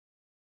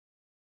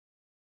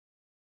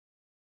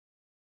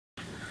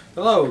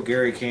Hello,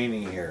 Gary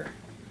Caney here.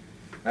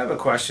 I have a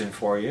question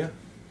for you.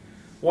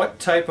 What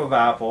type of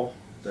apple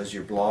does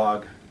your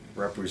blog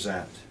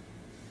represent?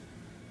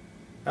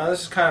 Now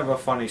this is kind of a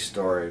funny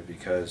story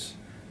because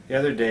the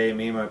other day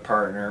me and my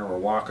partner were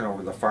walking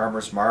over the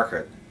farmer's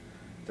market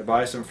to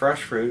buy some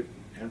fresh fruit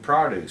and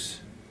produce.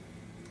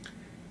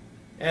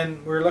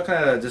 And we were looking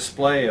at a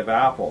display of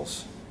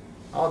apples,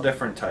 all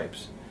different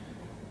types.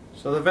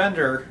 So the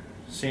vendor,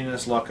 seeing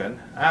us looking,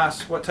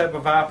 asked what type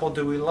of apple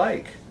do we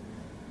like?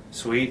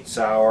 Sweet,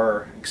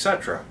 sour,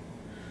 etc.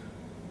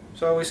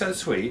 So we said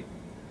sweet.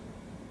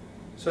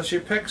 So she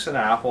picks an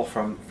apple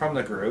from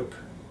the group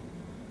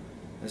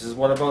and says,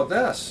 what about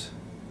this?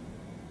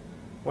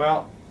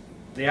 Well,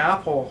 the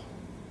apple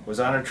was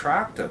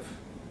unattractive.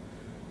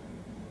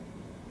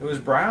 It was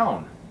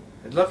brown.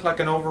 It looked like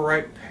an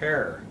overripe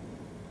pear.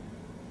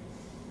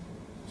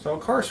 So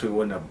of course we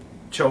wouldn't have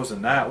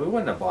chosen that. We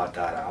wouldn't have bought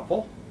that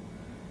apple.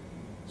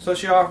 So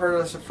she offered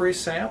us a free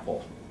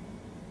sample.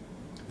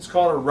 It's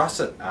called a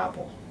russet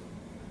apple.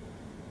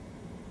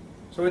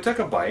 So we took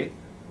a bite.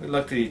 We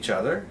looked at each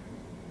other.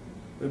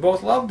 We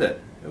both loved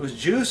it. It was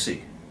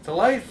juicy,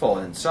 delightful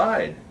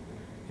inside.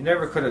 You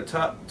never could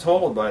have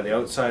told by the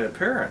outside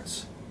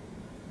appearance.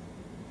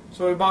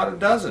 So we bought a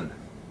dozen.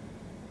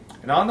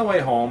 And on the way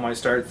home I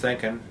started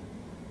thinking,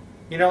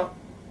 you know,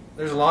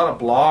 there's a lot of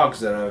blogs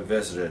that I've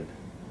visited.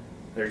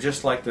 They're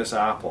just like this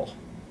apple.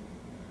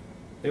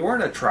 They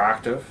weren't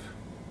attractive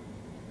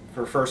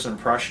for first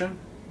impression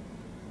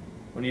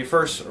when you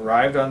first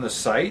arrived on the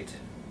site,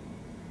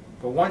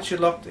 but once you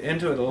looked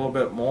into it a little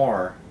bit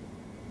more,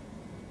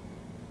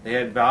 they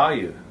had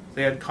value,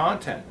 they had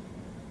content.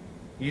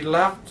 You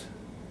left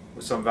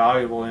with some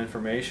valuable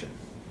information.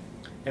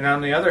 And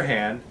on the other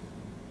hand,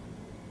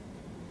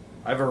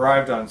 I've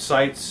arrived on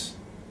sites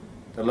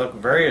that look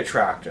very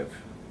attractive.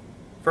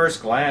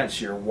 First glance,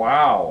 you're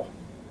wow.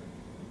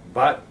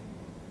 But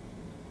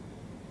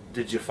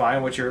did you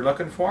find what you were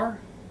looking for?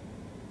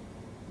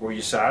 Were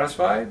you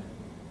satisfied?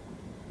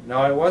 No,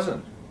 I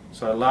wasn't.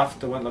 So I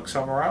left and went look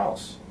somewhere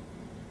else.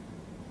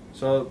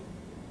 So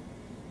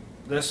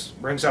this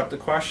brings up the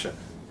question.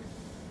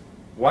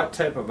 What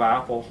type of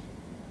apple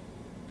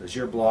does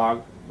your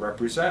blog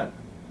represent?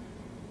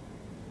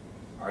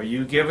 Are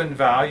you given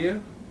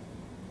value?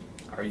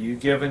 Are you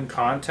given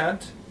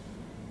content?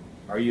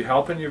 Are you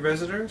helping your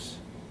visitors?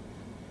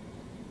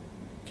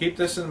 Keep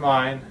this in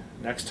mind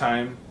next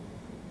time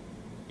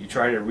you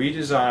try to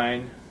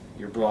redesign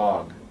your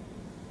blog.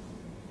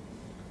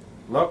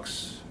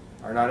 Looks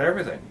are not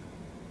everything.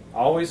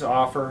 Always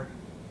offer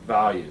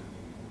value.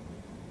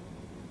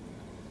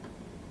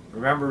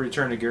 Remember,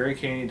 return to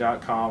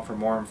GaryCaney.com for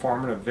more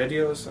informative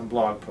videos and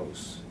blog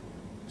posts.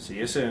 See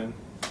you soon.